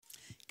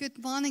Good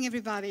morning,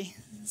 everybody.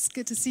 It's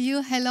good to see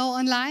you. Hello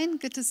online.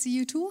 Good to see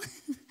you too.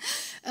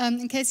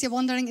 In case you're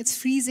wondering, it's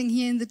freezing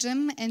here in the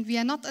gym, and we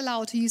are not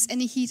allowed to use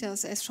any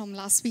heaters as from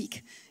last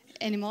week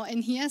anymore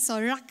in here.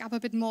 So rack up a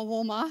bit more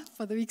warmer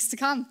for the weeks to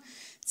come.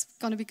 It's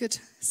going to be good.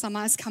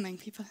 Summer is coming,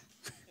 people.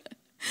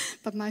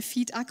 But my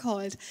feet are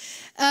cold.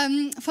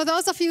 For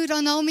those of you who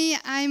don't know me,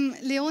 I'm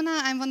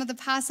Leona. I'm one of the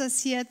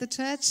pastors here at the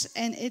church,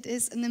 and it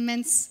is an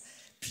immense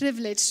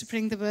privilege to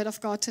bring the word of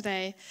God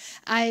today.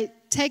 I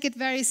take it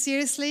very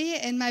seriously,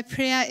 and my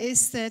prayer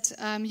is that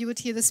you would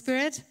hear the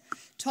Spirit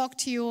talk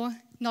to you,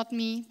 not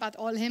me, but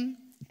all Him,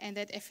 and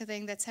that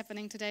everything that's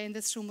happening today in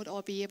this room would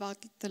all be about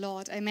the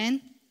Lord. Amen?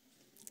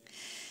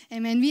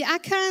 Amen. We are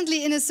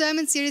currently in a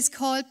sermon series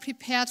called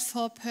Prepared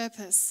for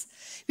Purpose.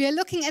 We are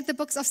looking at the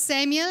books of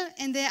Samuel,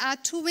 and there are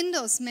two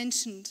windows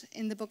mentioned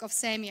in the book of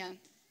Samuel.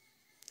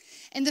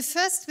 In the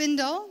first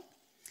window,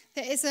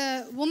 there is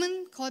a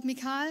woman called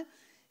Michal,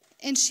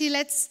 and she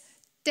lets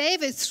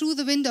David through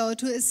the window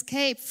to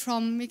escape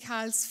from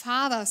Michal's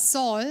father,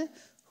 Saul,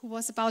 who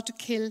was about to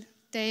kill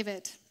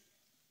David.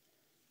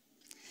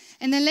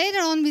 And then later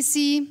on we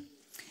see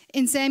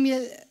in 2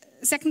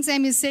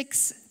 Samuel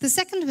 6, the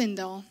second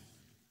window.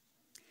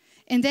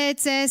 And there it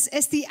says,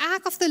 as the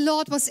ark of the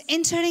Lord was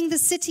entering the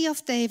city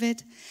of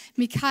David,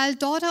 Michal,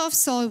 daughter of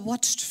Saul,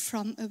 watched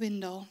from a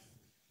window.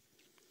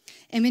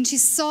 And when she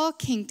saw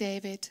King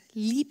David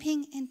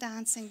leaping and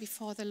dancing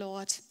before the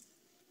Lord,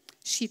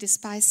 she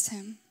despised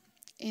him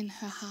in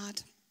her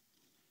heart.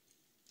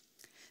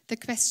 The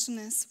question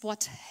is,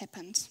 what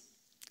happened?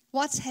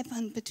 What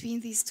happened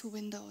between these two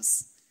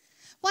windows?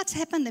 What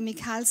happened in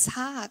Michal's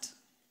heart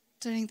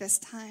during this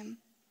time?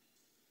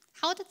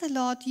 How did the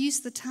Lord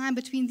use the time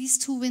between these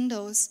two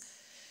windows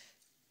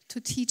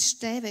to teach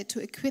David,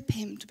 to equip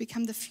him to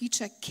become the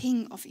future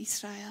king of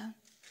Israel?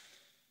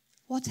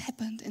 What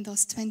happened in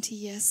those 20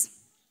 years?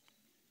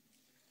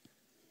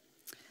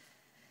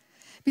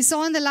 We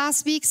saw in the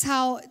last weeks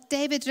how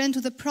David ran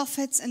to the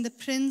prophets and the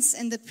prince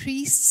and the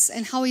priests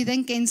and how he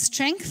then gained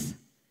strength.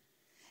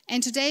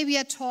 And today we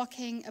are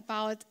talking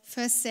about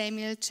 1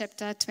 Samuel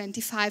chapter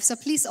 25. So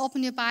please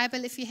open your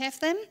Bible if you have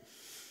them.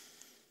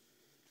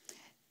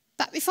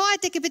 But before I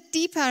dig a bit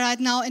deeper right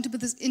now into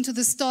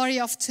the story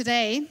of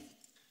today,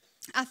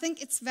 I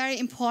think it's very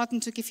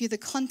important to give you the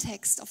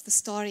context of the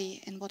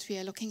story and what we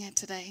are looking at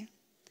today.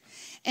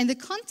 And the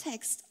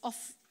context of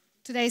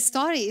today's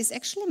story is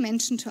actually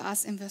mentioned to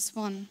us in verse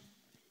 1.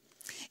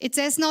 It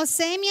says, now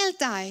Samuel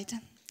died,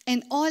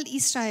 and all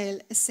Israel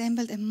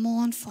assembled and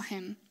mourned for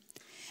him.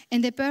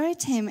 And they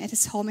buried him at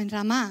his home in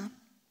Ramah.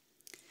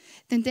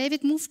 Then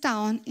David moved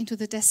down into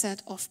the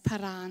desert of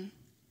Paran.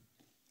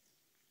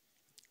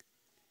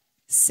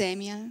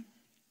 Samuel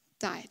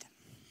died.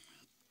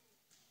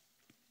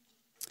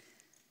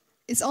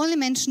 It's only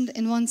mentioned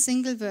in one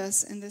single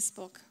verse in this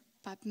book,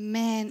 but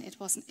man, it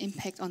was an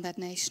impact on that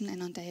nation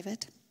and on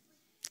David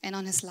and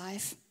on his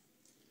life.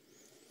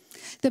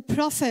 The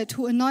prophet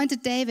who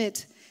anointed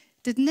David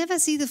did never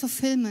see the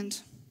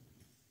fulfillment.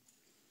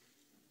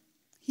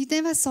 He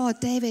never saw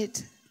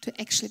David to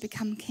actually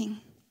become king.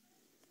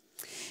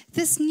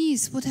 This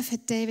news would have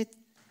hit David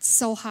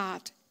so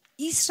hard.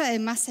 Israel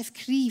must have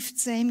grieved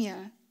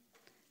Samuel.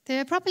 They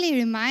were probably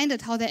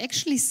reminded how they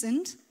actually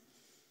sinned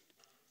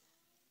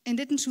and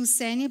didn't choose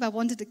Samuel but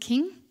wanted a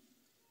king.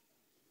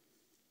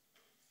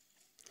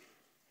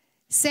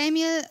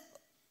 Samuel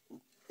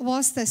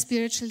was their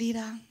spiritual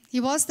leader. He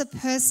was the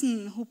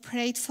person who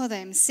prayed for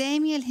them.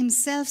 Samuel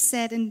himself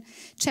said in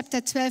chapter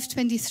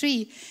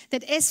 12:23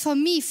 that as for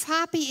me,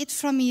 far be it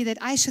from me that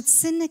I should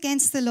sin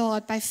against the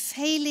Lord by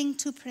failing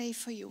to pray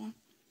for you.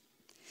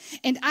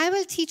 And I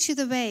will teach you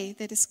the way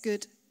that is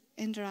good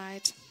and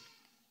right.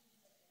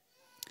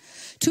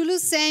 To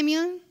lose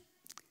Samuel,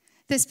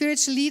 the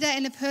spiritual leader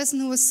and a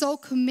person who was so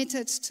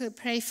committed to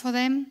pray for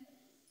them,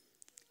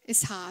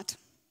 is hard.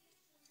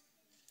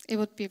 It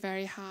would be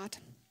very hard.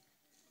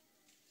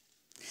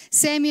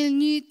 Samuel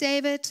knew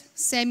David.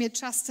 Samuel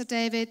trusted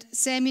David.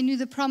 Samuel knew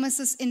the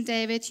promises in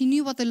David. He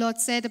knew what the Lord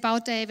said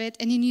about David,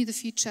 and he knew the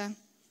future.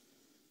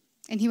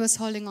 And he was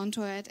holding on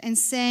to it. And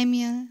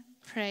Samuel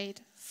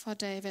prayed for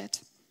David.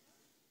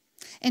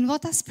 And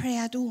what does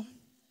prayer do?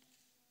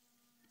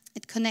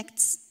 It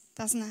connects,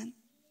 doesn't it?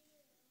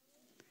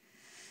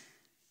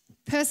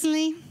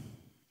 Personally,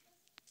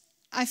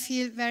 I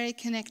feel very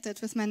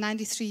connected with my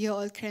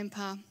 93-year-old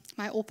grandpa,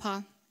 my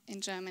Opa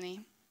in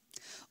Germany.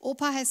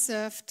 Opa has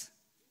served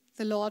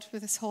the Lord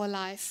with his whole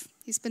life.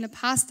 He's been a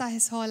pastor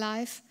his whole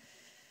life.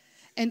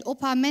 And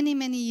Opa many,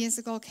 many years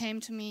ago came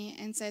to me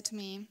and said to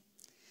me,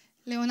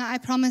 Leona, I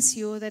promise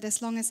you that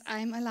as long as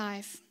I'm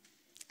alive,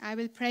 I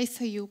will pray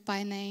for you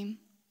by name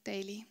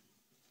daily.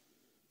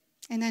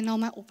 And I know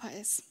my Opa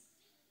is.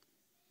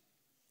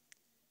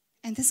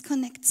 And this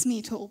connects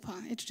me to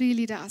Opa. It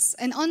really does.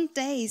 And on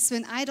days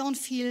when I don't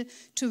feel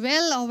too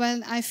well or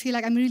when I feel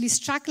like I'm really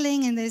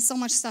struggling and there's so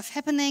much stuff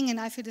happening and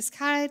I feel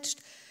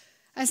discouraged,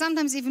 I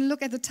sometimes even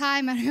look at the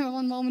time. I remember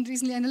one moment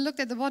recently and I looked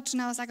at the watch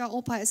and I was like,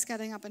 oh, Opa is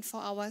getting up in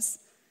 4 hours.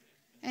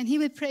 And he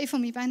will pray for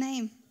me by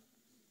name.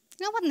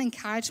 You know what an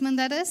encouragement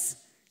that is?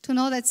 to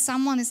know that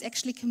someone is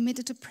actually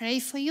committed to pray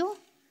for you?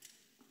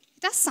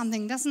 It does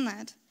something, doesn't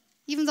it?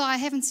 Even though I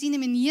haven't seen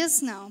him in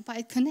years now, but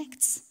it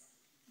connects.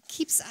 It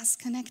keeps us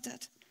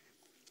connected.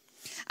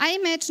 I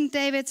imagine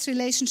David's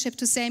relationship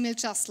to Samuel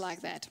just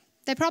like that.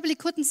 They probably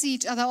couldn't see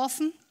each other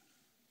often.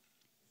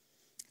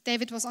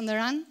 David was on the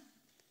run,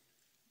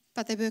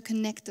 but they were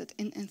connected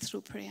in and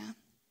through prayer.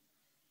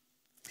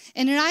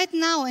 And right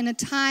now, in a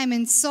time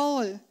when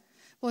Saul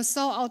was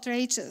so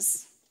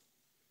outrageous,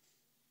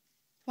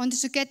 wanted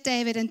to get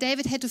David, and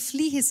David had to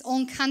flee his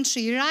own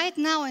country. Right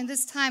now, in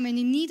this time, when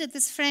he needed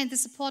this friend,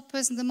 this support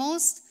person the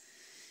most,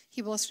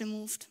 he was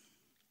removed.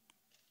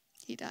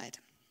 He died.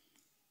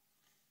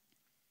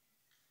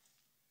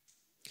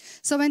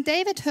 So when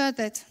David heard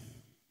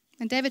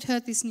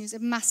this news,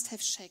 it must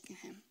have shaken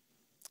him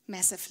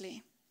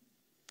massively.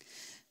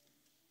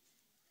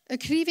 A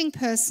grieving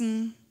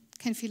person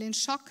can feel in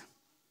shock.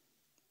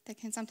 They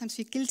can sometimes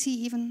feel guilty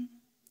even,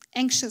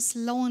 anxious,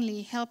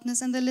 lonely,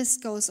 helpless, and the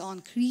list goes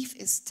on. Grief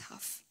is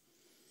tough.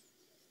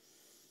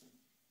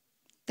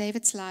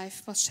 David's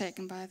life was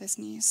shaken by this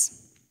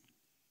news.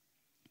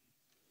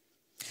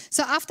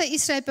 So after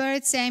Israel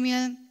buried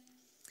Samuel,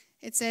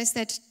 it says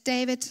that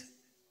David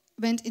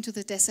went into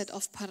the desert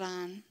of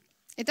Paran.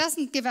 It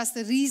doesn't give us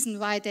the reason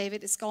why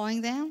David is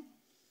going there.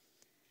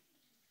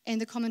 And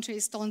the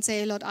commentaries don't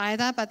say a lot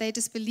either, but they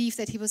just believe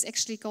that he was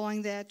actually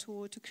going there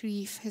to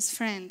grieve his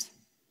friend.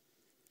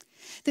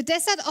 The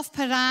desert of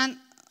Paran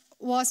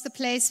was the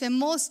place where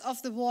most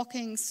of the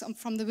walkings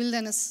from the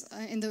wilderness,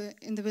 in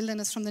the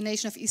wilderness from the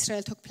nation of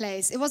Israel took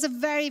place. It was a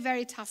very,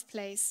 very tough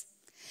place.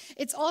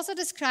 It's also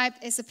described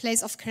as a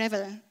place of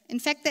gravel. In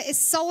fact, there is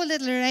so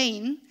little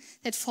rain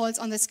that falls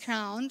on this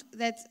ground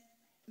that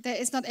there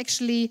is not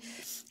actually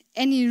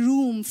any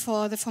room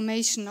for the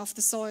formation of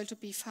the soil to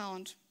be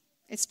found.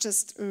 It's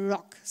just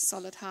rock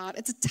solid hard.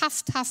 It's a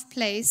tough, tough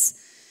place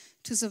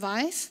to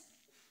survive.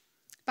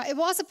 But it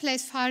was a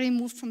place far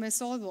removed from where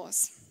Saul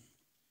was.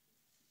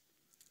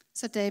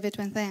 So David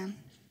went there.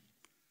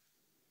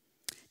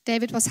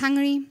 David was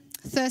hungry,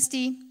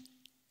 thirsty,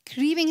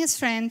 grieving his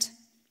friend,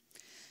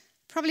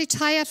 probably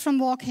tired from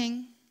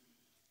walking,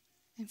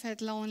 and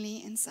felt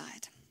lonely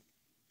inside.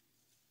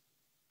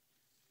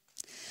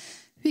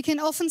 We can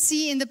often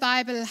see in the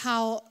Bible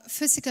how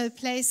physical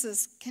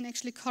places can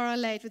actually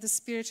correlate with the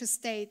spiritual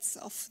states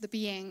of the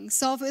being.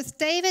 So with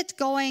David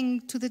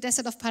going to the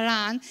desert of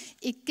Paran,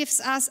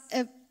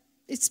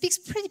 it speaks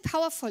pretty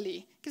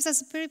powerfully, gives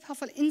us a pretty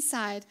powerful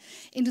insight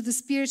into the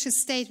spiritual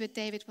state where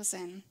David was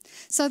in.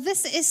 So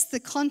this is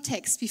the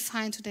context we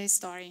find today's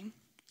story.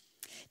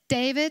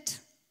 David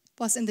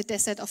was in the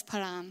desert of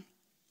Paran.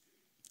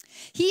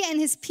 He and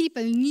his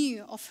people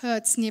knew of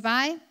herds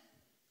nearby.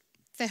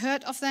 They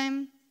heard of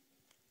them.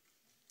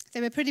 They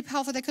were pretty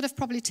powerful. They could have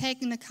probably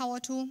taken a cow or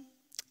two,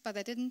 but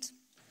they didn't.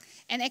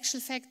 In actual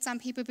fact, some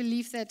people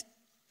believe that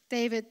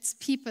David's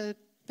people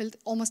built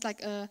almost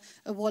like a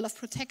wall of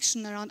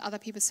protection around other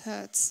people's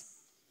herds.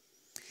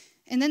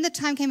 And then the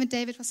time came when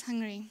David was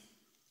hungry.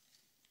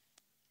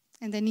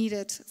 And they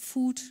needed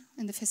food,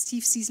 and the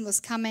festive season was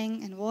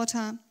coming, and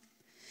water.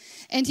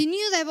 And he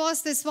knew there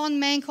was this one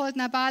man called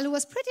Nabal who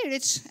was pretty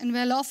rich and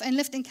well off and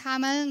lived in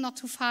Carmel, not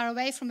too far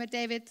away from where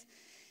David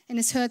and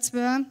his herds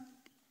were.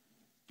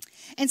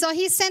 And so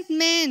he sent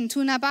men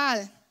to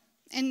Nabal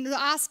and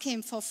asked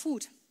him for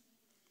food.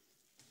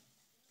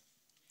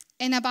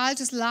 And Nabal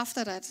just laughed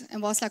at it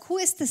and was like, who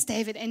is this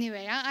David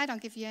anyway? I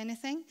don't give you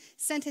anything.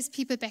 Sent his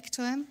people back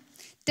to him.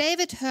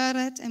 David heard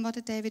it, and what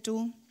did David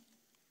do?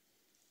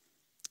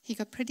 He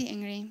got pretty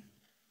angry,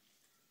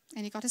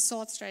 and he got his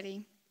swords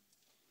ready,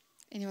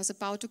 and he was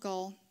about to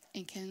go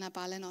and kill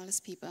Nabal and all his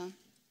people.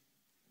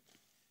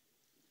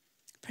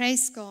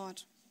 Praise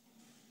God.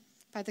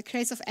 By the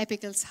grace of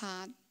Abigail's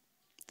heart,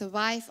 the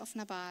wife of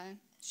Nabal,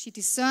 she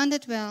discerned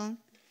it well.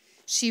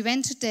 She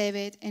went to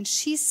David and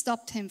she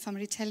stopped him from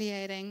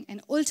retaliating.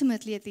 And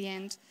ultimately at the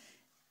end,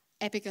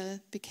 Abigail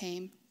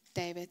became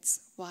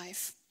David's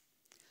wife.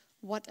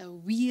 What a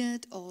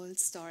weird old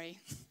story.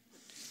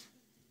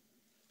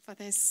 But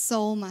there's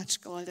so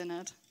much gold in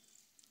it.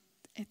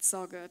 It's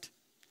so good.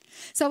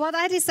 So what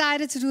I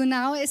decided to do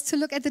now is to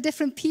look at the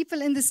different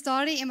people in the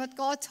story and what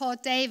God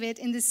taught David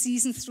in the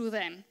season through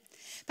them.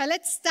 But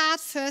let's start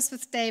first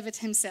with David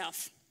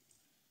himself.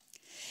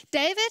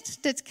 David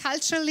did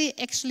culturally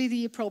actually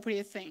the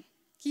appropriate thing.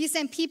 He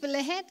sent people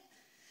ahead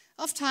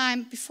of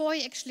time before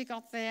he actually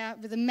got there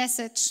with a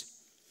message.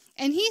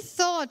 And he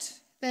thought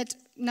that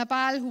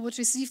Nabal, who would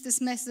receive this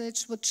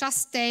message, would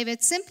trust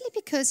David simply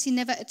because he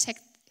never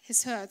attacked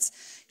his herds.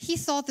 He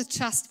thought the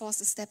trust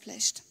was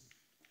established.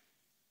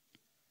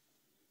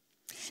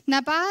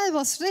 Nabal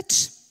was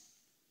rich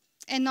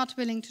and not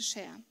willing to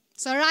share.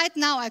 So right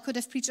now I could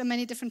have preached on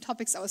many different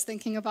topics I was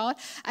thinking about.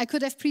 I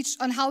could have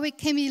preached on how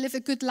can we live a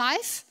good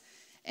life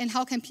and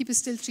how can people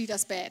still treat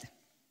us bad.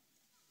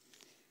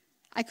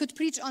 I could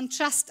preach on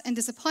trust and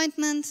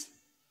disappointment,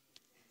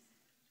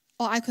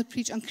 or I could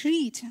preach on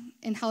greed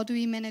and how do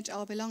we manage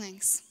our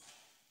belongings.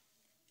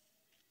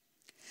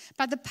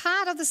 But the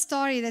part of the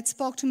story that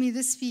spoke to me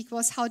this week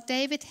was how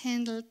David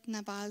handled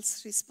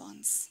Nabal's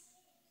response.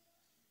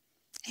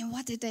 And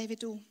what did David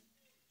do?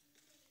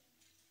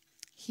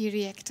 He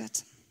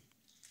reacted.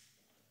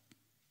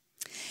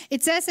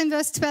 It says in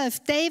verse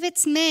 12,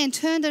 David's men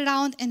turned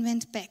around and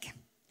went back.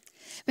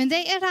 When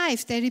they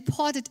arrived, they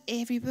reported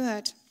every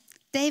word.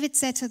 David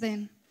said to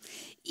them,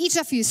 each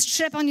of you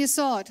strap on your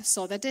sword.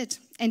 So they did.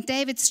 And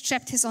David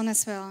strapped his on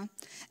as well.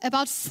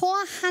 About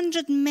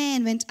 400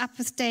 men went up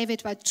with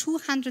David, while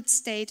 200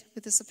 stayed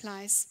with the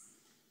supplies.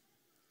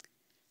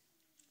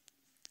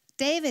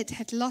 David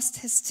had lost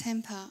his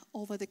temper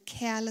over the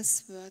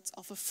careless words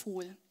of a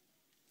fool.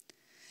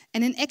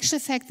 And in actual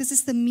fact, this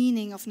is the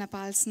meaning of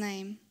Nabal's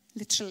name,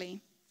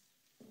 literally,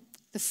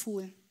 the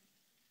fool.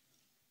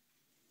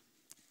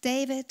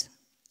 David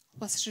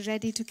was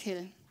ready to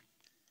kill.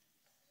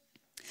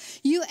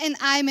 You and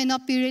I may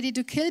not be ready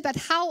to kill, but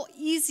how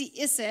easy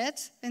is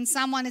it when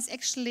someone is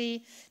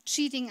actually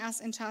cheating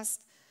us and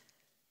just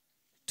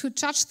to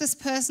judge this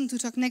person, to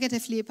talk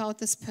negatively about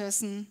this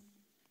person,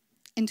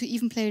 and to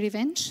even play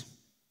revenge?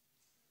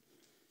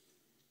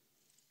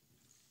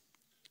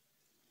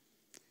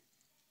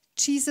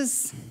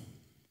 Jesus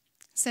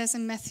says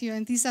in Matthew,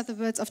 and these are the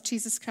words of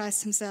Jesus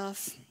Christ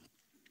himself,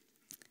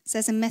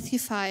 says in Matthew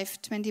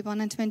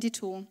 5:21 and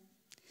 22,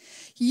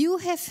 you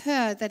have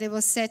heard that it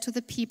was said to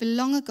the people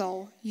long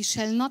ago, you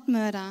shall not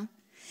murder,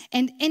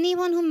 and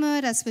anyone who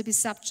murders will be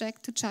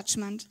subject to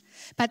judgment.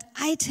 But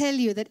I tell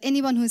you that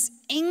anyone who is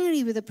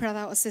angry with a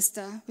brother or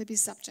sister will be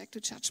subject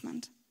to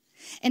judgment.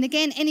 And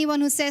again,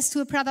 anyone who says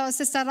to a brother or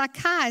sister,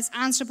 Raka, is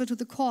answerable to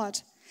the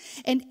court.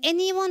 And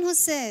anyone who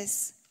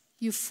says,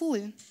 you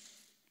fool,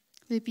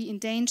 will be in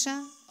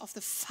danger of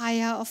the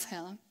fire of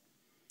hell.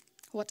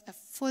 What a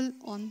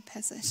full-on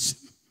passage.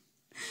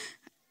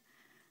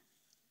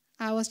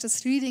 I was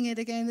just reading it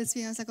again this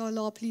week. I was like, oh,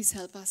 Lord, please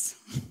help us.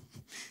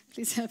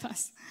 Please help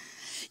us.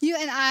 You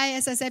and I,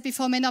 as I said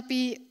before, may not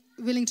be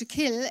willing to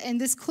kill, and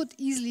this could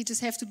easily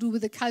just have to do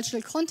with the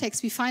cultural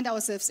context we find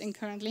ourselves in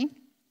currently.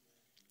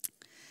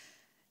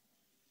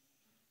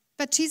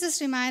 But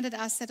Jesus reminded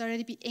us that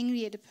already be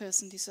angry at a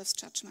person deserves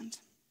judgment.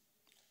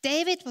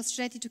 David was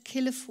ready to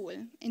kill a fool,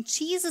 and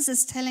Jesus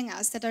is telling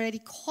us that already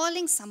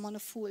calling someone a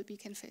fool, we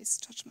can face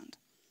judgment.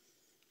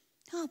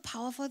 How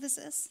powerful this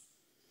is.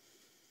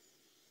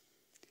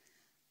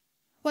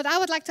 What I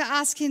would like to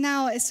ask you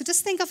now is to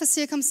just think of a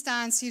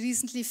circumstance you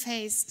recently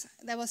faced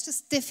that was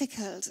just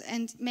difficult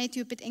and made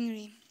you a bit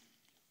angry.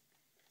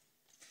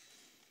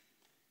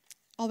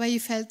 Or where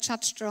you felt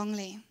judged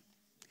wrongly.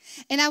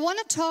 And I want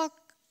to talk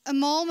a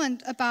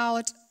moment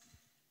about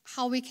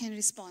how we can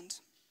respond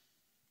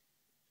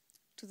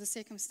to the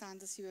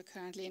circumstances you are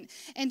currently in.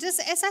 And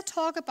just as I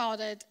talk about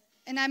it,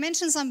 and I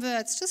mention some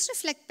words, just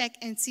reflect back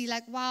and see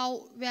like,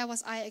 wow, where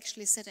was I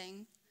actually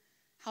sitting?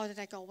 How did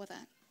I go with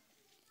that?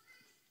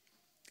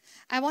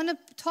 I want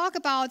to talk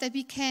about that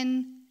we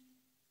can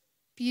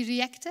be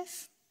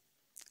reactive,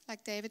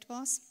 like David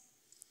was,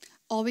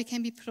 or we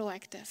can be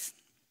proactive.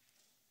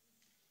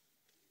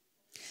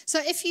 So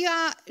if you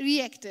are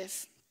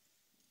reactive,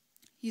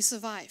 you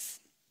survive.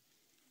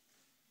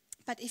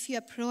 But if you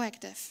are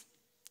proactive,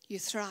 you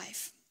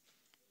thrive.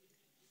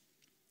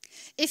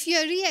 If you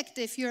are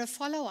reactive, you're a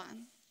follower.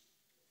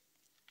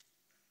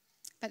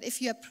 But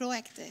if you are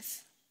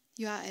proactive,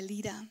 you are a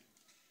leader.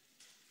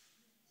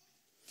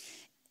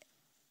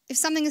 If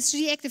something is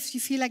reactive,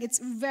 you feel like it's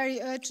very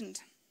urgent.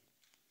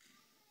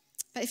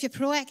 But if you're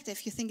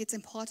proactive, you think it's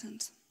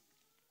important.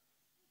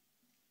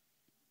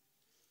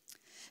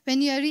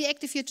 When you're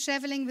reactive, you're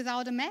traveling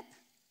without a map.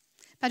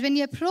 But when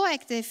you're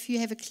proactive, you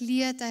have a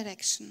clear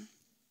direction.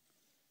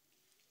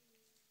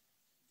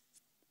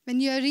 When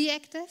you're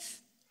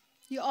reactive,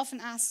 you often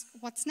ask,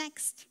 what's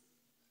next?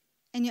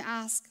 And you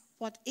ask,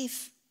 what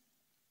if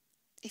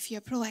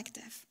you're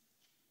proactive?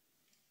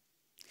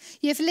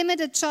 You have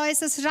limited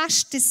choices,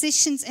 rushed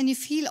decisions, and you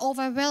feel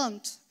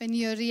overwhelmed when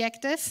you're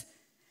reactive.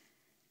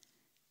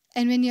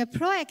 And when you're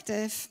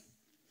proactive,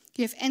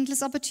 you have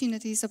endless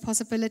opportunities or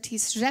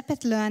possibilities,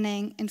 rapid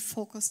learning, and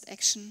focused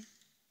action.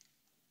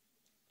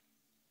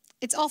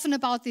 It's often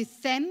about the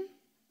them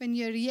when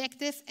you're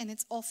reactive, and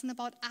it's often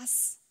about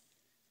us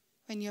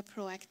when you're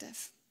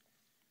proactive.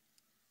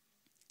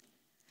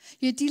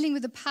 You're dealing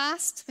with the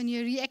past when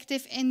you're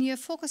reactive, and you're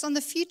focused on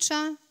the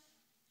future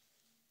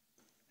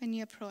when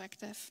you're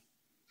proactive.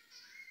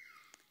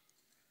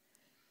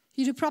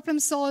 You do problem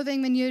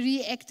solving when you're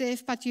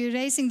reactive, but you're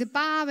raising the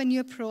bar when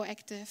you're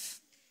proactive.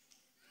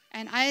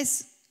 And I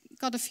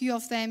got a few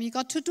of them. You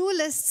got to-do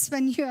lists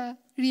when you're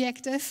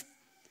reactive,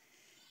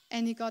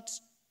 and you got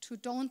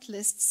to-don't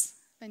lists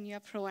when you're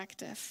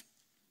proactive.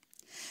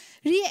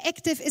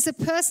 Reactive is a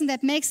person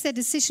that makes their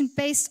decision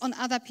based on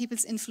other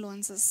people's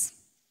influences.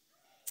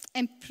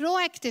 And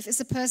proactive is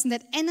a person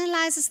that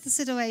analyzes the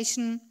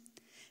situation,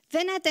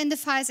 then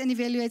identifies and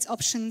evaluates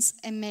options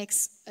and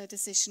makes a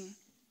decision.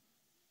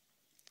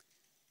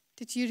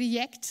 Did you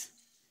react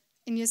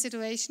in your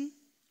situation?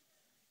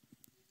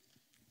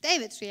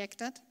 David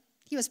reacted.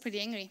 He was pretty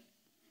angry.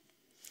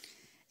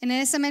 And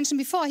as I mentioned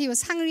before, he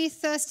was hungry,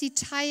 thirsty,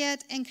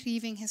 tired, and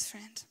grieving his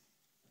friend.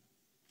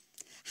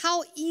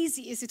 How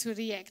easy is it to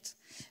react?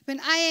 When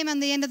I am on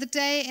the end of the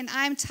day and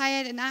I'm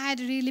tired and I had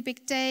a really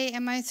big day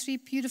and my 3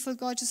 beautiful,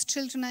 gorgeous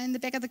children are in the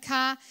back of the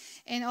car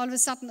and all of a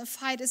sudden a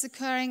fight is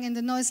occurring and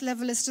the noise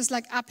level is just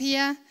like up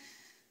here.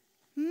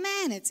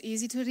 Man, it's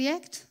easy to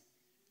react.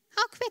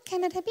 How quick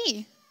can it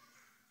be?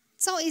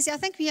 So easy. I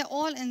think we are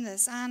all in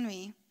this, aren't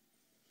we?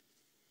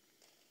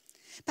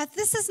 But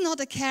this is not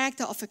a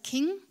character of a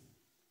king.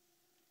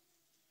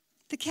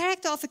 The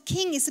character of a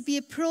king is to be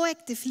a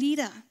proactive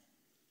leader.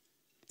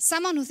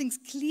 Someone who thinks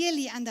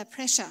clearly under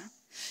pressure.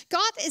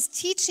 God is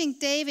teaching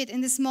David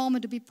in this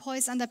moment to be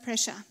poised under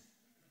pressure.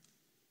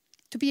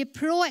 To be a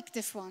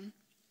proactive one.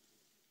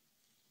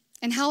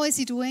 And how is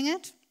he doing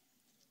it?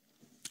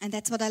 And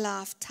that's what I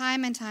love.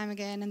 Time and time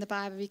again in the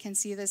Bible we can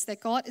see this, that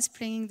God is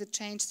bringing the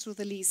change through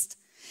the least.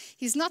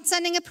 He's not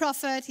sending a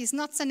prophet, he's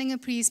not sending a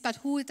priest, but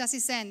who does he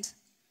send?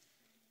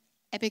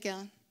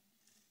 Abigail,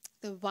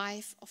 the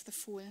wife of the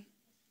fool.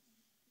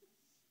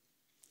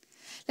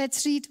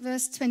 Let's read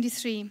verse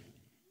 23.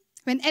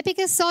 When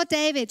Abigail saw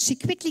David, she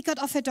quickly got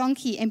off her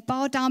donkey and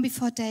bowed down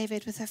before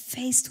David with her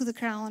face to the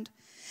ground.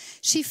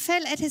 She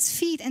fell at his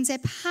feet and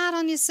said,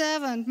 "Pardon your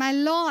servant, my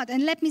lord,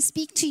 and let me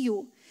speak to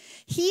you.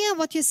 Hear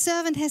what your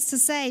servant has to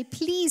say.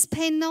 Please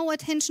pay no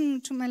attention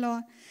to my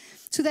lord,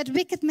 to that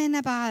wicked man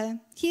Nabal.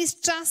 He is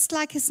just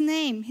like his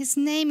name. His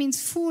name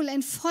means fool,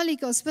 and folly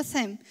goes with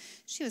him."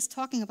 She was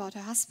talking about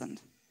her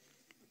husband.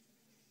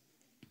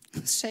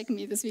 It was shaking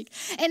me this week.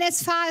 "And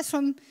as far as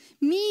from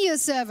me, your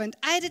servant,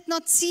 I did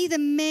not see the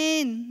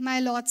man my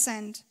Lord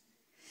sent.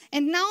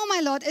 And now, my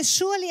Lord, as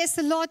surely as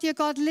the Lord your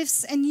God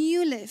lives and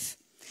you live,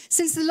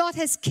 since the Lord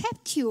has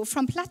kept you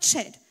from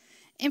bloodshed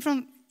and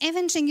from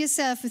avenging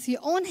yourself with your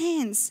own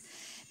hands,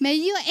 may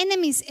your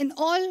enemies and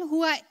all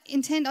who are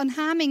intent on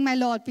harming my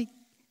Lord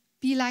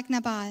be like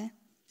Nabal.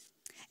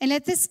 And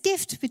let this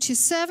gift which your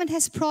servant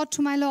has brought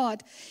to my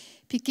Lord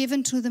be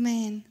given to the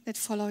men that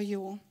follow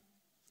you."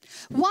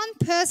 One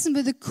person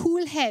with a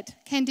cool head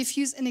can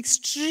diffuse an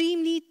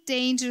extremely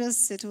dangerous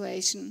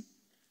situation.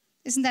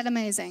 Isn't that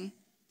amazing?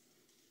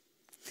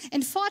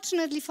 And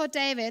fortunately for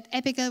David,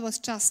 Abigail was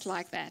just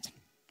like that.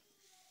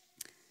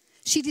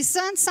 She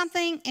discerned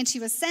something and she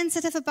was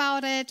sensitive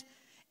about it,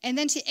 and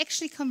then she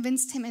actually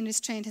convinced him and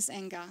restrained his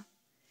anger.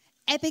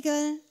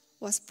 Abigail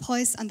was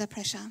poised under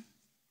pressure.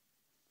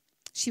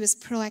 She was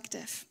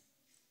proactive.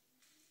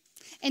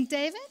 And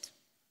David,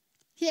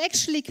 he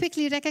actually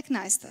quickly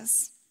recognized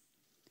this.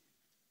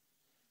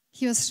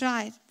 He was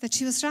right, that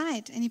she was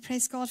right, and he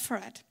praised God for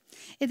it.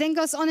 It then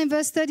goes on in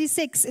verse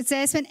 36. It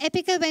says, when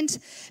Abigail went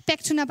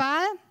back to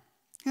Nabal,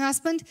 her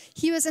husband,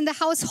 he was in the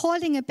house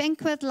holding a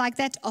banquet like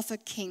that of a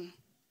king.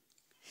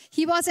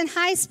 He was in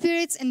high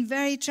spirits and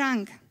very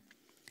drunk.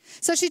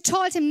 So she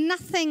told him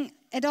nothing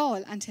at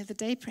all until the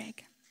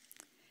daybreak.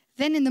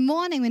 Then in the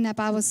morning when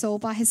Nabal was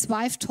sober, his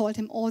wife told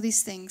him all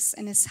these things,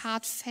 and his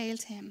heart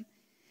failed him,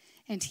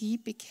 and he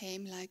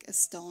became like a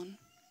stone.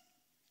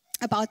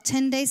 About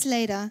 10 days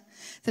later,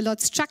 the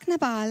Lord struck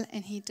Nabal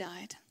and he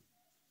died.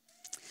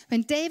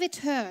 When David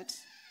heard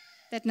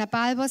that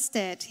Nabal was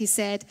dead, he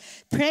said,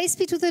 "Praise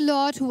be to the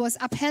Lord who has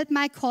upheld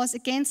my cause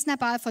against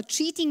Nabal for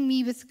treating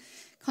me with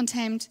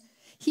contempt.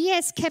 He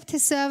has kept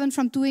his servant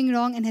from doing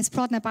wrong and has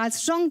brought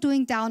Nabal's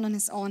wrongdoing down on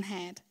his own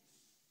head."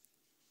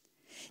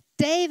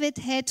 David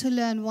had to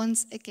learn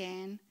once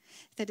again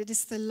that it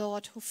is the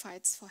Lord who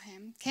fights for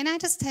him. Can I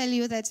just tell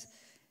you that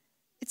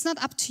it's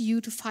not up to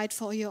you to fight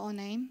for your own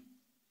name?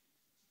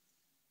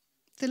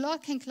 The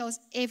Lord can close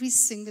every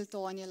single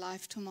door in your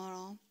life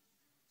tomorrow.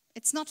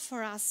 It's not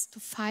for us to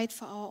fight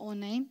for our own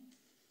name.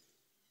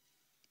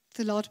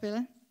 The Lord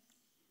will.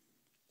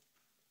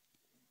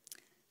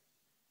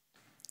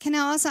 Can I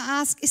also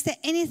ask, is there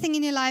anything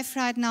in your life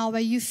right now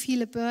where you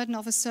feel a burden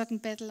of a certain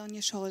battle on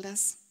your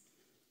shoulders?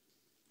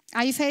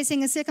 Are you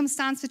facing a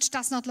circumstance which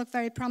does not look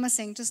very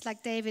promising, just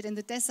like David in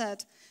the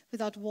desert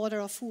without water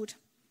or food?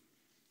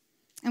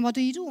 And what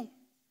do you do?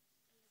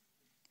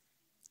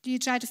 Do you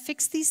try to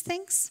fix these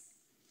things?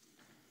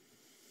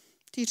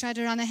 Do you try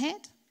to run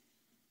ahead?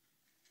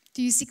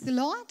 Do you seek the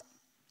Lord?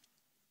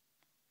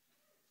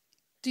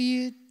 Do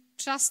you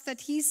trust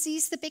that He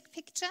sees the big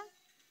picture?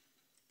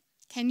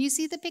 Can you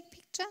see the big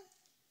picture?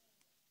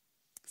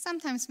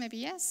 Sometimes maybe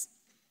yes,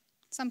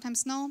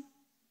 sometimes no.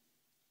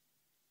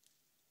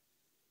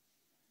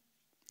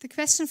 The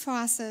question for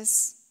us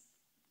is,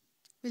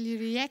 will you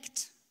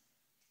react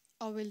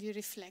or will you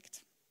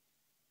reflect?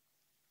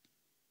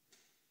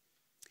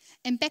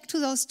 And back to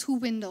those 2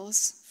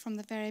 windows from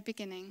the very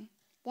beginning.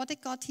 What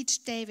did God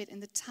teach David in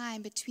the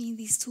time between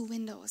these 2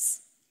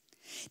 windows?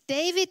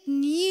 David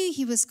knew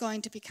he was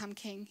going to become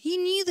king. He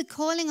knew the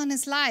calling on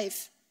his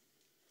life.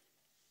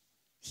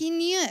 He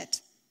knew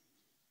it.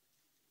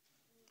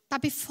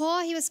 But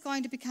before he was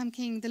going to become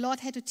king, the Lord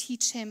had to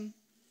teach him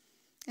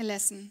a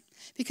lesson.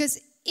 Because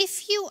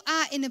if you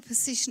are in a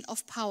position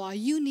of power,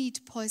 you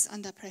need poise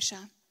under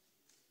pressure.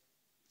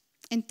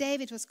 And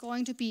David was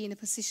going to be in a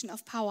position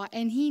of power,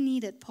 and he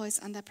needed poise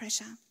under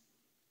pressure.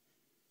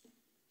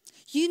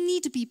 You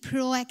need to be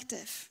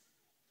proactive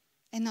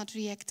and not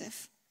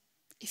reactive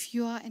if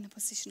you are in a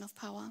position of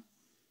power.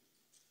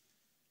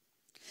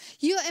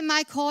 You and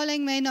my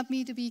calling may not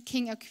be to be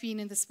king or queen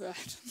in this world.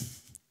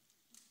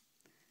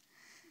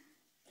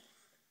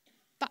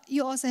 But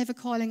you also have a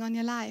calling on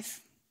your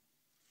life.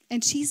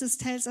 And Jesus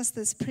tells us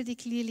this pretty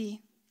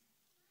clearly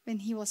when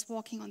he was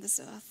walking on this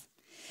earth.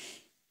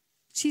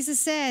 Jesus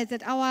said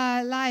that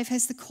our life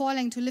has the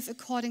calling to live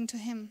according to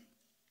him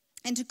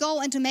and to go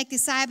and to make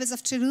disciples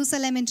of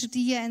Jerusalem and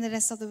Judea and the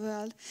rest of the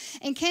world.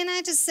 And can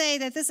I just say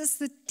that this is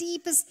the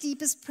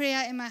deepest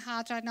prayer in my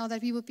heart right now,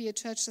 that we would be a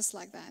church just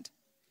like that.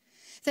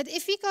 That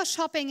if we go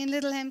shopping in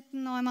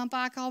Littlehampton or in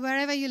Mountbarker or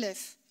wherever you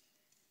live,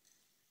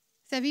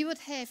 that we would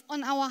have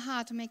on our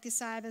heart to make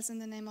disciples in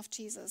the name of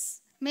Jesus.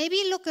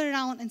 Maybe look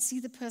around and see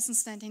the person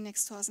standing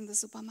next to us in the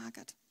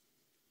supermarket.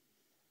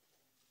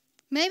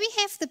 Maybe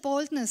have the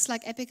boldness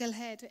like Abigail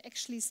had to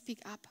actually speak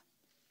up.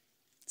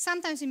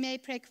 Sometimes we may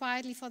pray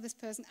quietly for this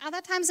person.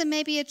 Other times there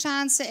may be a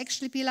chance to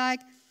actually be like,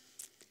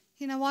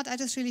 you know what, I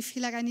just really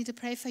feel like I need to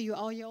pray for you.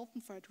 Are you open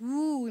for it?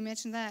 Ooh,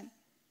 imagine that.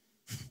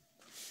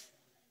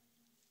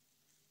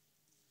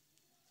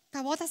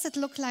 But what does it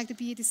look like to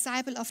be a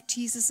disciple of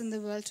Jesus in the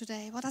world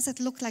today? What does it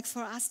look like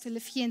for us to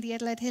live here in the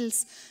Adelaide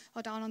Hills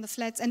or down on the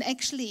flats and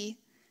actually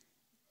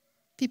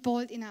be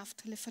bold enough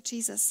to live for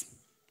Jesus?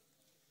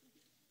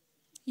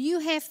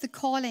 You have the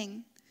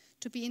calling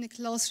to be in a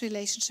close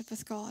relationship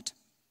with God,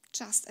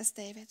 just as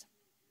David.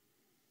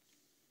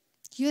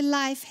 Your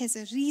life has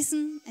a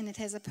reason and it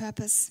has a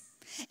purpose.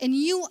 And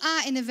you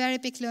are in a very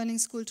big learning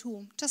school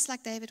too, just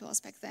like David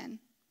was back then.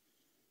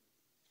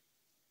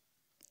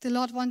 The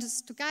Lord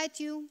wants to guide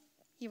you.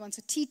 He wants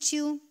to teach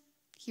you.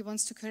 He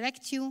wants to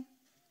correct you.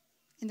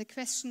 And the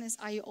question is,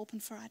 are you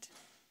open for it?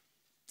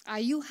 Are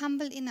you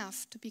humble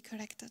enough to be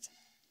corrected?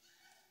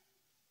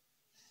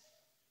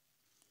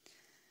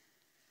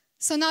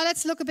 So now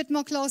let's look a bit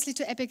more closely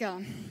to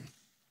Abigail.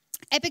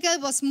 Abigail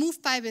was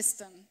moved by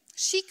wisdom.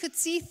 She could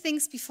see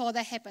things before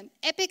they happened.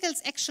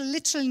 Abigail's actual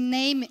literal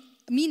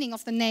meaning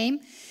of the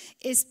name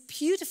is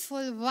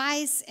beautiful,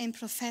 wise, and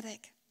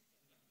prophetic.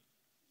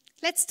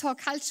 Let's talk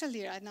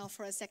culturally right now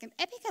for a second.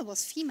 Abigail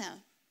was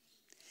female.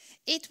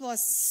 It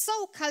was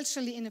so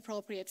culturally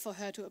inappropriate for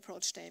her to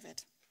approach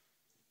David.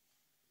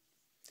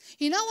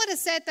 You know what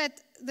is said, that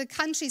the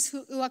countries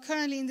who are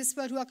currently in this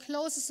world, who are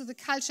closest to the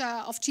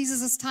culture of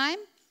Jesus' time,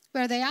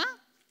 where they are?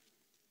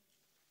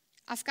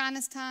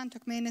 Afghanistan,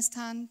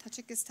 Turkmenistan,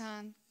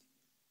 Tajikistan.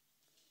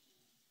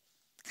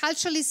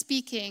 Culturally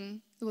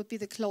speaking, it would be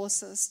the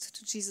closest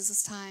to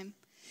Jesus' time.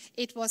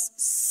 It was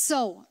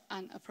so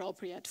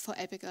inappropriate for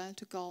Abigail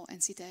to go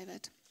and see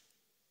David.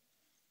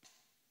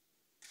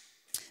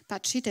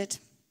 But she did.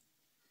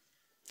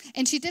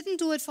 And she didn't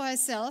do it for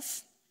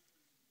herself.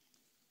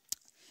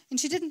 And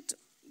she didn't,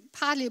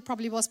 partly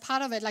probably was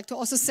part of it, like to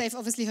also save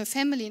obviously her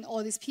family and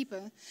all these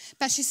people.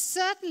 But she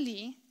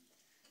certainly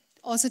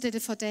also did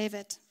it for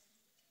David.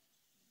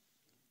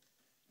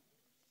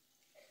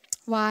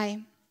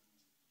 Why?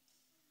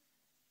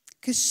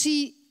 Because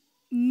she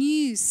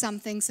knew some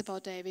things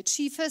about David.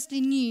 She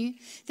firstly knew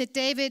that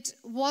David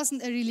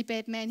wasn't a really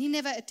bad man. He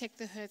never attacked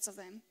the herds of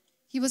them.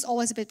 He was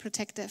always a bit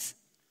protective.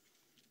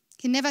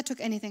 He never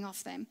took anything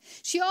off them.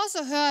 She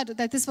also heard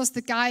that this was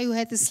the guy who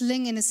had the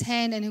sling in his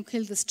hand and who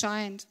killed this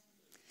giant.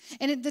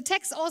 And the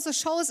text also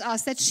shows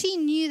us that she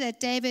knew that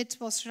David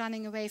was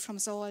running away from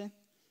Saul.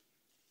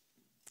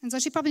 And so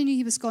she probably knew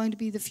he was going to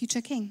be the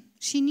future king.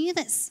 She knew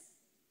this.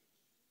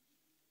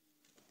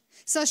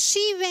 So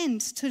she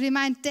went to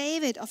remind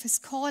David of his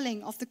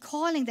calling, of the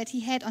calling that he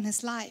had on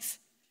his life.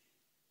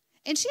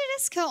 And she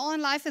risked her own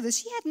life for this.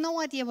 She had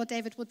no idea what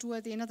David would do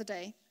at the end of the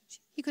day.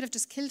 He could have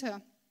just killed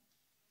her.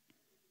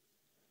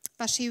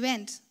 But she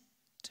went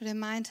to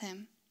remind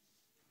him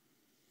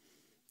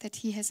that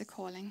he has a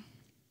calling.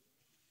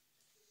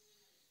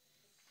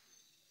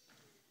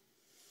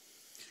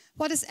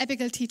 What is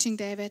Abigail teaching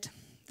David?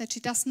 That she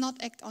does not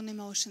act on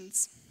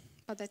emotions,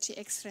 but that she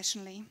acts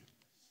rationally.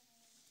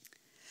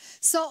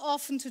 So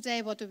often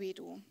today, what do?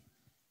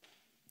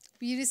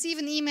 We receive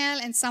an email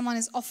and someone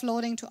is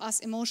offloading to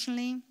us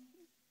emotionally,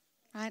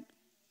 right,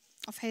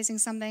 of facing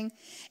something.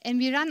 And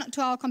we run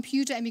to our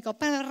computer and we go,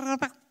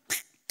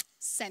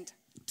 send.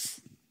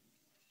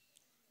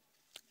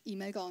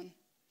 Email gone.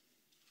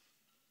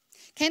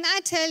 Can I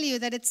tell you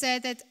that it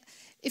said that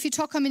if you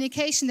talk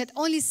communication, that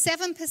only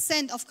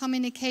 7% of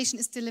communication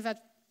is delivered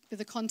with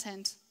the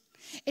content.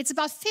 It's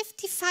about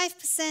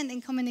 55%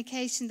 in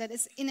communication that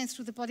is in and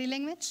through the body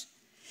language.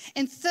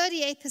 And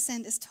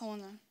 38% is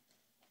tonal.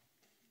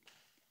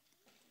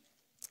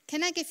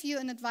 Can I give you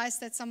an advice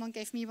that someone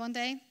gave me one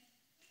day?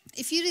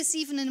 If you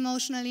receive an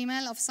emotional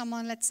email of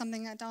someone let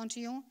something down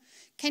to you,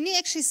 can you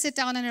actually sit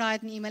down and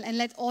write an email and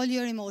let all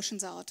your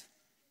emotions out?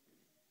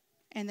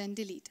 And then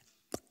delete.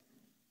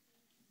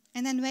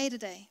 And then wait a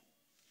day.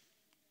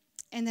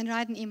 And then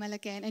write an email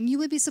again. And you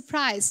will be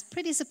surprised,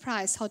 pretty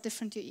surprised, how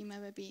different your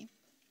email will be.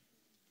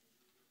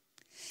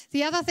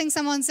 The other thing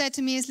someone said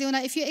to me is, Leona,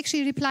 if you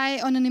actually reply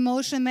on an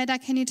emotional matter,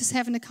 can you just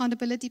have an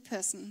accountability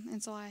person?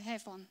 And so I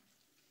have one.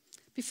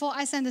 Before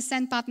I send the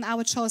send button, I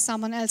would show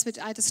someone else which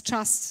I just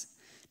trust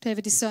to have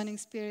a discerning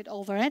spirit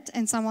over it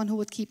and someone who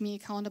would keep me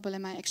accountable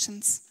in my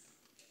actions.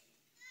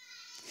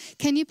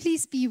 Can you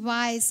please be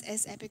wise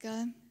as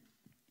Abigail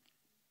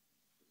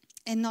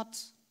and not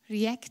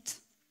react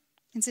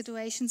in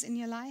situations in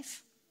your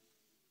life?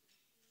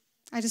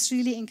 I just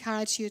really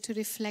encourage you to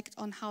reflect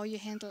on how you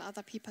handle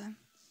other people.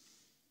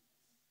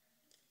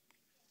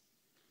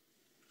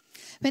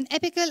 When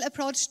Abigail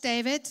approached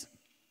David,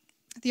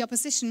 the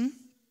opposition,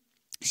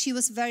 she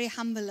was very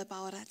humble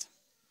about it.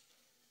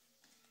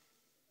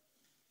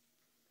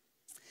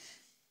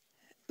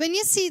 When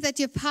you see that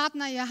your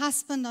partner, your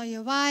husband or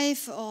your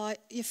wife or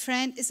your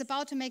friend is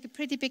about to make a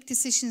pretty big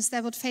decisions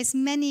that would face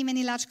many,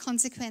 many large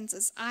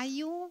consequences, are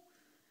you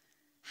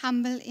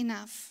humble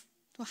enough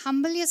to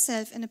humble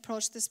yourself and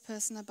approach this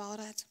person about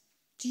it?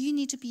 Do you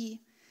need to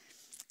be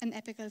an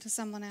Abigail to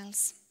someone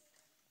else?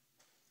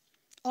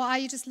 Or are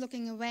you just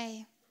looking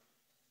away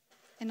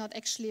and not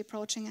actually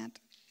approaching it?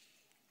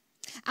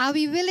 Are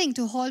we willing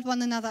to hold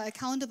one another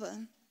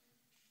accountable?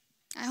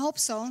 I hope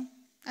so.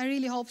 I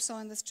really hope so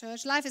in this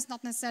church. Life is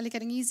not necessarily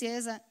getting easier,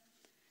 is it?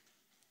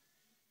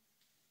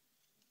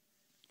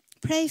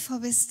 Pray for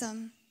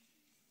wisdom.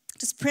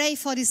 Just pray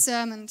for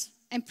discernment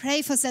and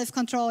pray for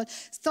self-control.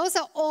 Those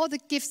are all the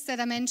gifts that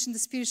I mentioned, the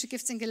spiritual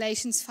gifts in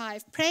Galatians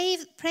 5. Pray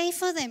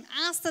for them.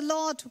 Ask the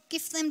Lord to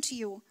give them to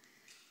you.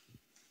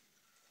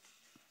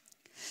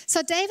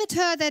 So David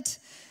heard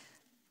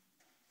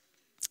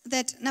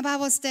that Nabal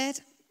was dead.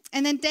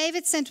 And then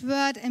David sent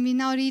word, and we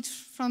now read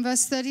from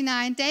verse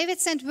 39. David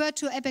sent word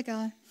to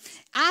Abigail,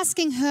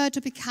 asking her to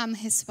become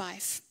his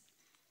wife.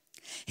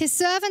 His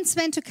servants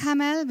went to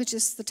Carmel, which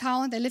is the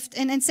town they lived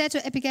in, and said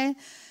to Abigail,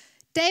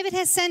 David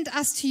has sent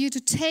us to you to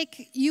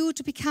take you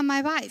to become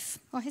my wife,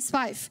 or his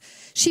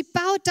wife. She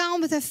bowed down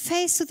with her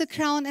face to the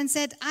ground and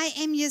said, I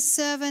am your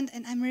servant,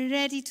 and I'm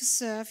ready to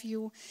serve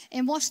you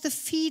and wash the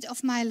feet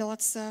of my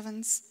Lord's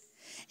servants.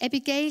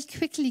 Abigail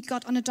quickly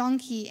got on a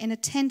donkey and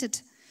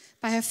attended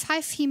by her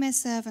 5 female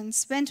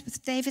servants, went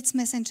with David's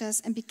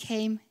messengers and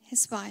became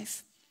his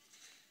wife.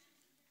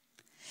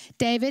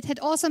 David had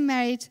also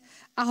married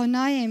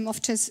Ahinoam of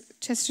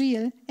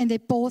Jezreel, and they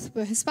both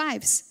were his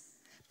wives.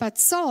 But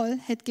Saul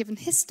had given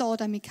his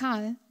daughter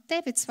Michal,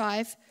 David's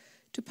wife,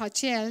 to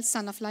Paltiel,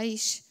 son of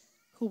Laish,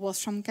 who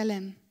was from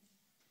Galim.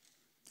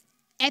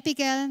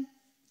 Abigail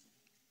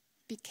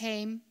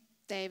became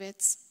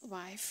David's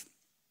wife.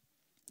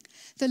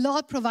 The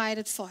Lord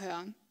provided for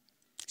her.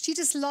 She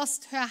just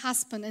lost her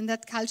husband in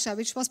that culture,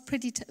 which was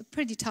pretty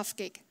tough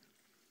gig.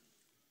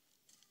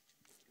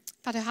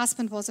 But her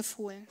husband was a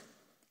fool.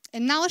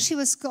 And now she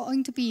was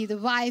going to be the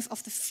wife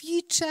of the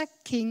future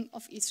king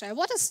of Israel.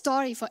 What a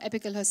story for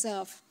Abigail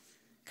herself.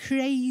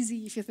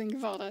 Crazy if you think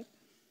about it.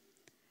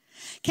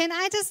 Can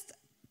I just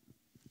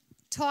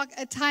talk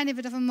a tiny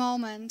bit of a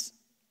moment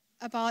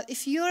about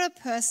if you're a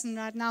person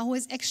right now who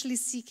is actually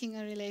seeking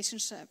a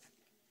relationship?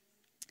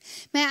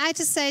 May I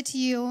just say to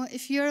you,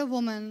 if you're a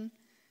woman,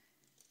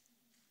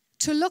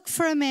 to look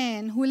for a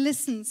man who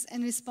listens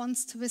and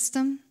responds to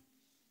wisdom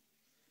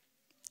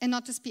and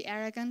not just be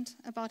arrogant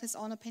about his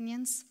own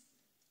opinions.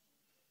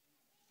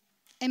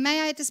 And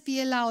may I just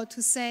be allowed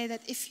to say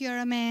that if you're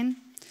a man,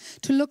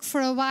 to look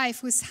for a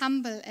wife who is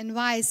humble and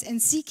wise and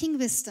seeking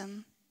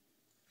wisdom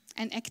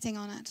and acting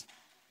on it.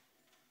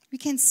 We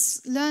can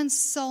learn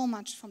so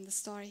much from the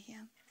story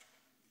here.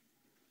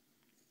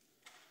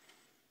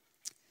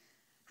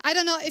 I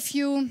don't know if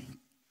you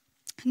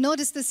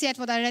noticed this yet,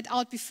 what I read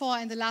out before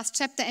in the last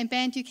chapter, and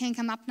band, you can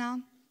come up now.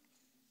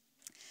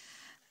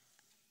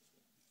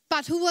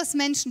 But who was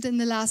mentioned in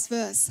the last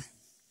verse?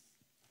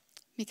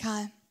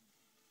 Michal.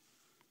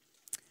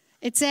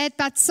 It said,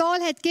 but Saul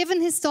had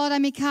given his daughter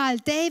Michal,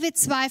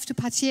 David's wife, to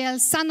Paltiel,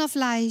 son of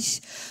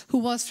Laish, who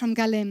was from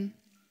Galim.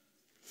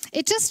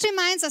 It just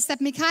reminds us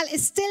that Michal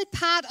is still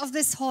part of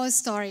this whole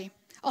story,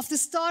 of the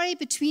story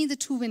between the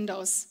 2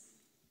 windows.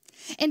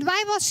 And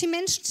why was she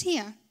mentioned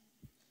here?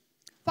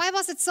 Why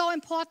was it so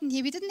important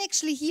here? We didn't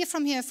actually hear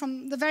from her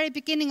from the very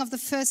beginning of the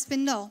first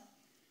window.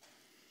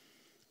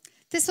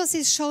 This was,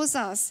 it shows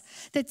us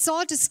that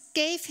Saul just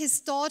gave his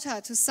daughter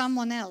to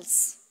someone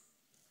else.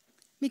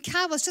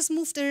 Michal was just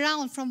moved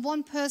around from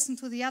one person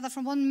to the other,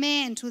 from one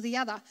man to the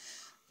other.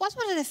 What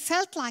would it have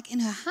felt like in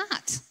her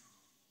heart?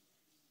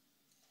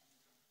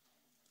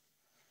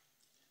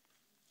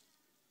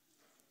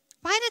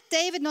 Why did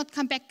David not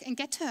come back and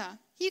get her?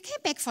 He came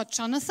back for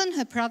Jonathan,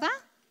 her brother,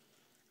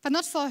 but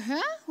not for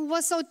her, who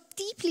was so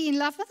deeply in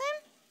love with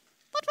him?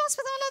 What was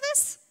with all of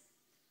this?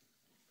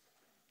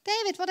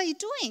 David, what are you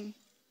doing?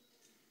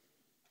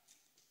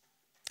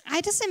 I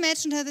just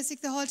imagined her this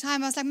week the whole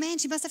time. I was like, man,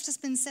 she must have just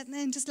been sitting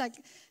and just like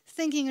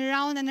thinking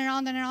around and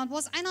around and around.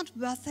 Was I not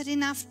worth it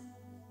enough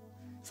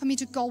for me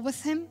to go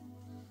with him?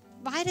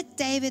 Why did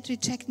David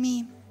reject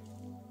me?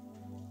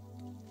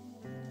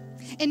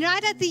 And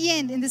right at the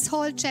end, in this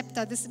whole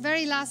chapter, this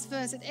very last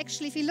verse, it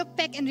actually, if you look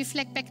back and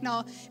reflect back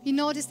now, we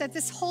notice that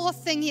this whole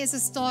thing here is a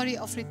story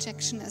of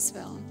rejection as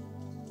well.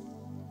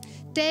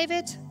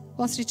 David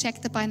was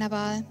rejected by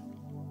Nabal.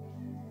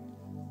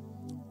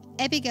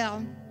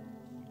 Abigail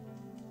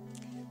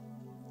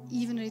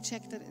even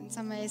rejected in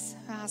some ways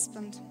her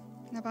husband,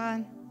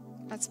 Nabal.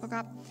 That spoke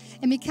up.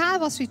 And Michal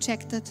was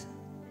rejected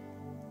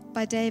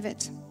by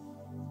David.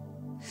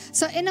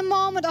 So in a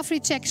moment of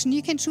rejection,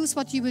 you can choose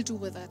what you will do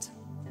with it.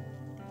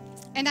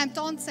 And I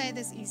don't say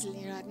this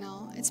easily right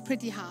now. It's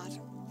pretty hard.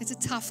 It's a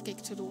tough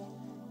gig to do.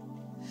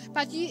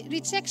 But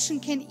rejection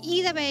can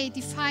either way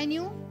define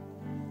you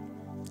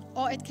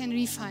or it can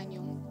refine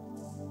you.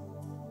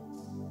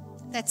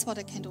 That's what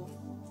it can do.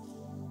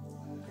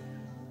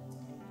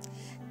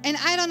 And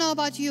I don't know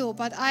about you,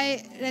 but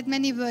I read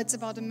many words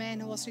about a man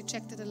who was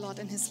rejected a lot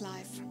in his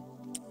life.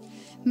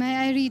 May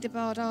I read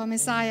about our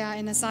Messiah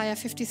in Isaiah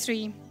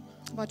 53,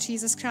 about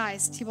Jesus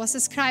Christ. He was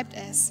described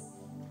as,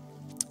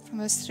 from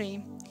verse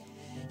 3,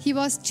 he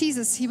was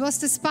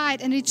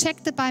despised and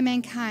rejected by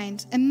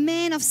mankind, a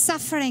man of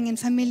suffering and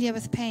familiar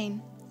with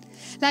pain,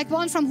 like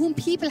one from whom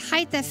people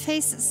hide their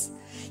faces.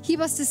 He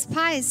was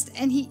despised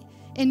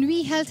and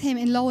we held him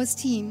in low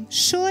esteem.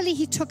 Surely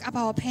he took up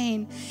our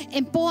pain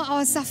and bore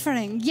our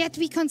suffering. Yet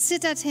we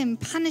considered him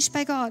punished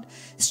by God,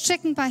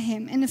 stricken by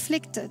him and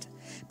afflicted.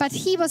 But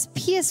he was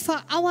pierced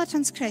for our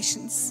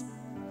transgressions.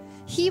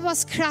 He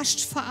was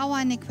crushed for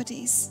our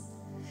iniquities.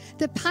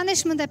 The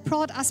punishment that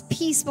brought us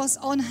peace was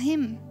on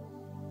him,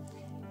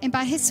 and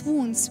by his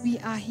wounds we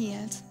are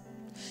healed.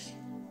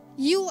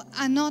 You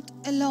are not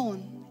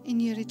alone in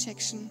your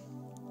rejection.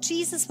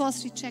 Jesus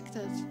was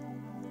rejected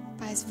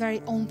by his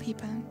very own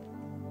people.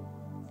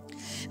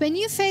 When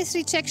you face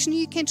rejection,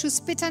 you can choose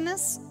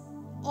bitterness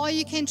or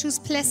you can choose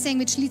blessing,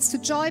 which leads to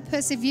joy,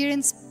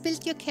 perseverance,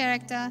 build your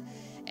character,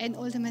 and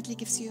ultimately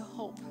gives you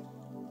hope.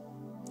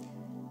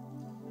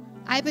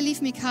 I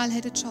believe Michal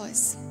had a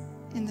choice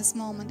in this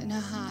moment in her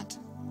heart.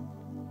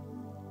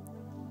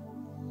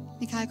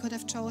 Michal could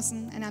have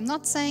chosen, and I'm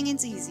not saying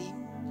it's easy,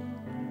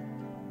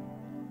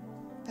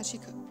 but she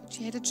could.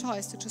 She had a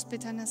choice to choose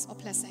bitterness or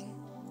blessing.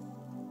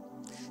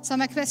 So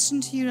my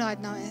question to you right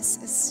now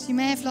is you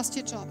may have lost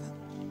your job.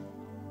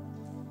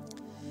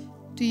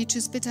 Do you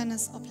choose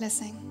bitterness or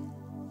blessing?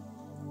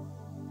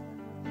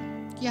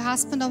 Your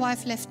husband or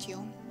wife left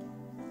you,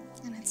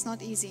 and it's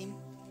not easy.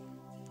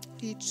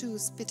 Do you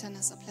choose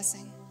bitterness or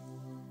blessing?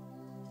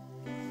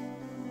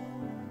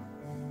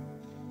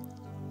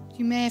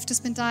 You may have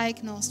just been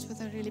diagnosed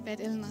with a really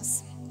bad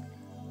illness.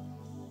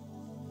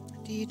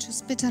 Do you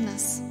choose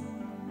bitterness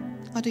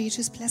or do you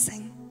choose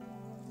blessing?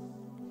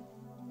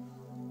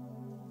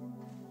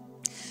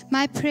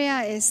 My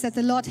prayer is that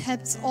the Lord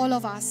helps all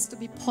of us to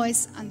be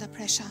poised under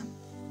pressure,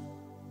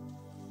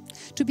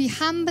 to be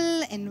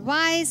humble and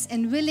wise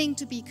and willing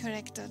to be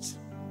corrected.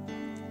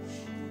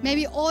 May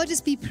we all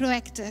just be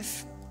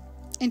proactive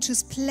and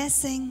choose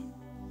blessing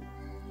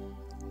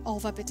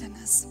over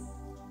bitterness.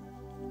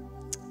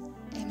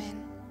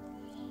 Amen.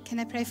 Can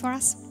I pray for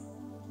us?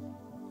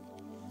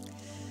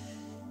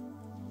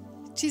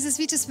 Jesus,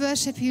 we just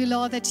worship you,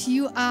 Lord, that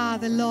you are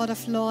the Lord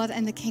of Lords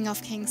and the King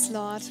of Kings,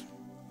 Lord.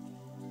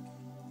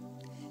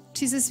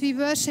 Jesus, we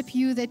worship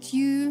you that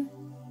you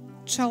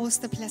chose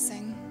the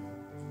blessing.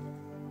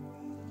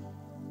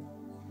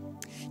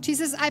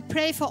 Jesus, I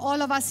pray for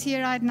all of us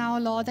here right now,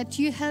 Lord, that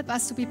you help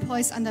us to be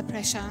poised under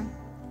pressure.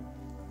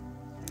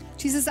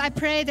 Jesus, I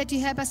pray that you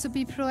help us to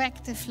be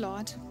proactive,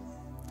 Lord.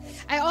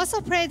 I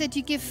also pray that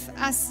you give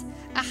us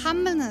a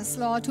humbleness,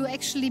 Lord, to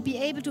actually be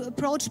able to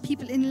approach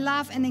people in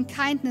love and in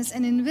kindness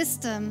and in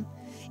wisdom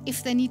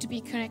if they need to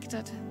be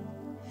corrected.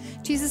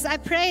 Jesus, I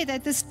pray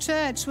that this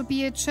church will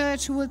be a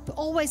church who will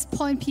always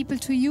point people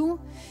to you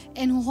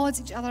and who holds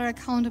each other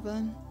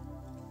accountable.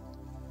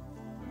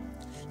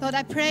 Lord,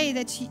 I pray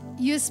that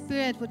your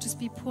Spirit would just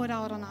be poured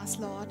out on us,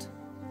 Lord.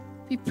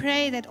 We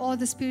pray that all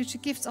the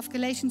spiritual gifts of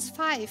Galatians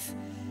 5,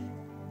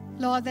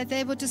 Lord, that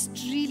they would just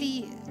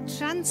really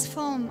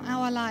transform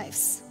our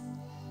lives.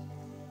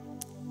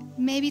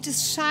 Maybe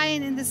just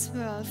shine in this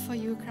world for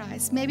you,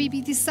 Christ. Maybe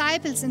be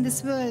disciples in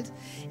this world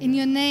in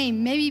your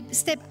name. Maybe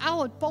step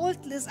out,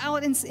 boldness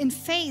out in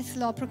faith,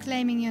 Lord,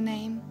 proclaiming your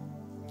name.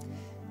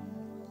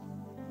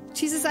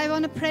 Jesus, I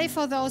want to pray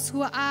for those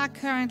who are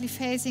currently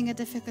facing a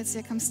difficult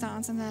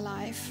circumstance in their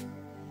life.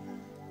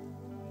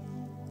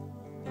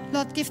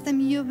 Lord, give them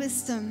your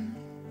wisdom,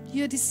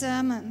 your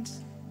discernment,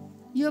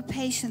 your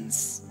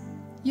patience,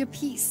 your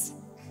peace.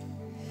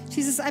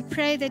 Jesus, I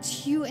pray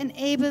that you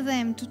enable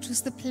them to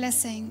choose the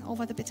blessing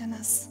over the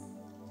bitterness.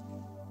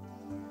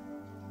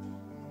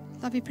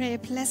 Lord, we pray a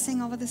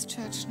blessing over this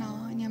church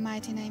now in your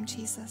mighty name,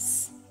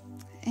 Jesus.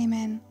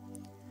 Amen.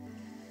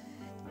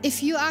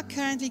 If you are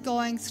currently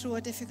going through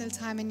a difficult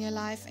time in your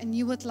life and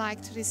you would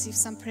like to receive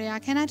some prayer,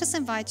 can I just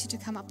invite you to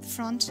come up the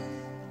front?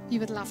 We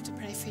would love to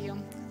pray for you.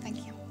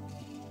 Thank you.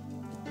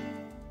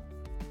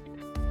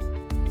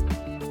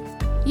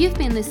 You've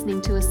been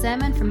listening to a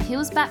sermon from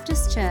Hills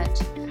Baptist Church.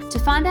 To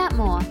find out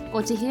more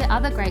or to hear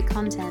other great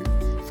content,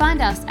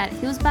 find us at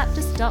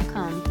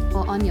hillsbaptist.com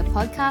or on your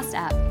podcast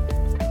app.